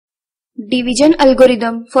Division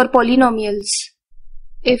algorithm for polynomials.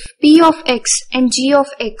 If p of x and g of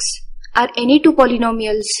x are any two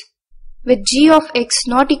polynomials with g of x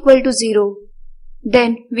not equal to 0,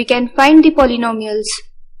 then we can find the polynomials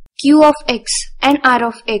q of x and r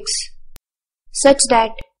of x such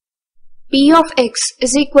that p of x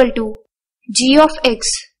is equal to g of x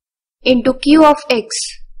into q of x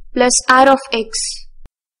plus r of x,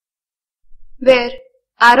 where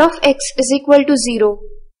r of x is equal to 0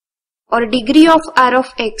 or degree of r of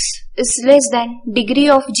x is less than degree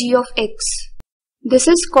of g of x. This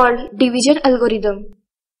is called division algorithm.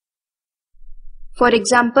 For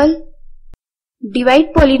example,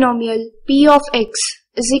 divide polynomial p of x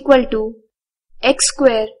is equal to x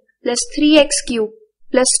square plus 3x cube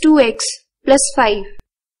plus 2x plus 5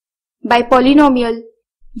 by polynomial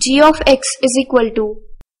g of x is equal to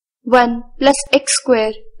 1 plus x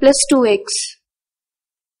square plus 2x.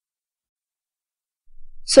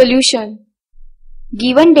 Solution.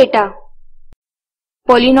 Given data,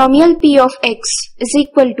 polynomial p of x is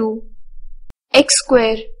equal to x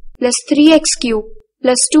square plus 3x cube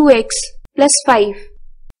plus 2x plus 5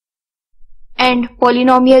 and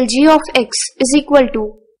polynomial g of x is equal to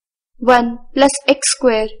 1 plus x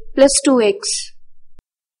square plus 2x.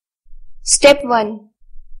 Step 1.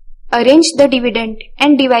 Arrange the dividend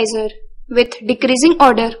and divisor with decreasing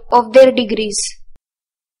order of their degrees.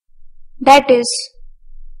 That is,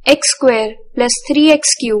 x square plus 3x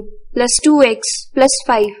cube plus 2x plus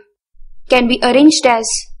 5 can be arranged as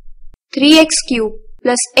 3x cube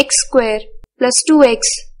plus x square plus 2x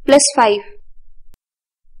plus 5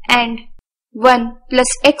 and 1 plus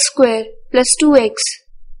x square plus 2x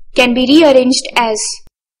can be rearranged as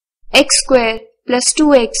x square plus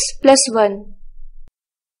 2x plus 1.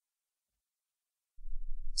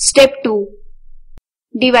 Step 2.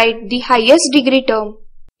 Divide the highest degree term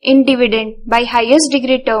in dividend by highest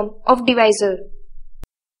degree term of divisor.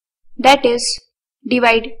 That is,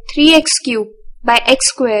 divide 3x cube by x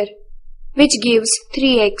square, which gives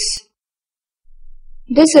 3x.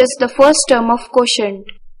 This is the first term of quotient.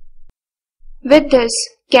 With this,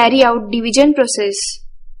 carry out division process.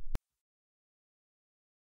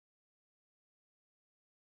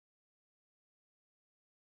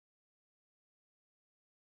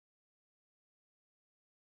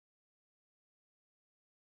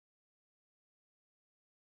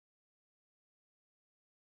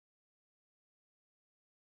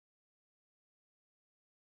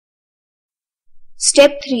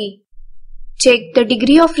 Step 3. Check the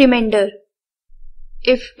degree of remainder.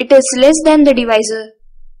 If it is less than the divisor,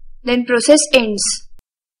 then process ends.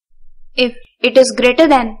 If it is greater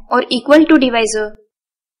than or equal to divisor,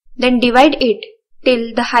 then divide it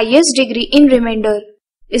till the highest degree in remainder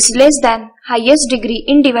is less than highest degree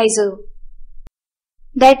in divisor.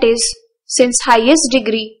 That is, since highest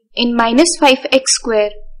degree in minus 5x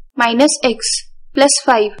square minus x plus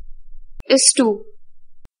 5 is 2,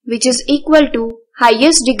 which is equal to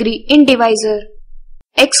highest degree in divisor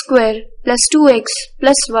x square plus 2x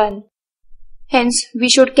plus 1. Hence, we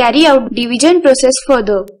should carry out division process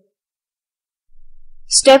further.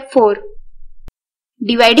 Step 4.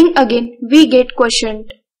 Dividing again, we get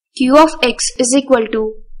quotient q of x is equal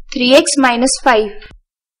to 3x minus 5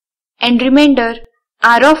 and remainder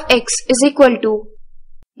r of x is equal to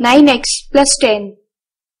 9x plus 10.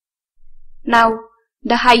 Now,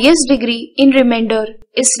 the highest degree in remainder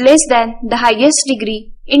is less than the highest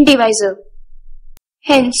degree in divisor.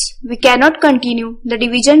 Hence, we cannot continue the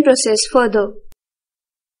division process further.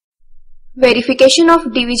 Verification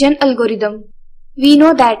of division algorithm. We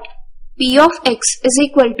know that p of x is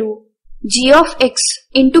equal to g of x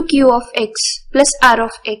into q of x plus r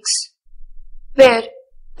of x, where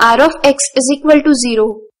r of x is equal to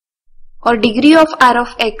 0 or degree of r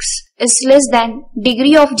of x is less than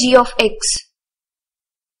degree of g of x.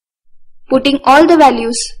 Putting all the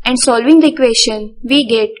values and solving the equation, we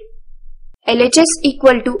get LHS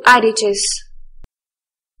equal to RHS.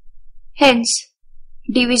 Hence,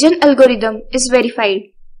 division algorithm is verified.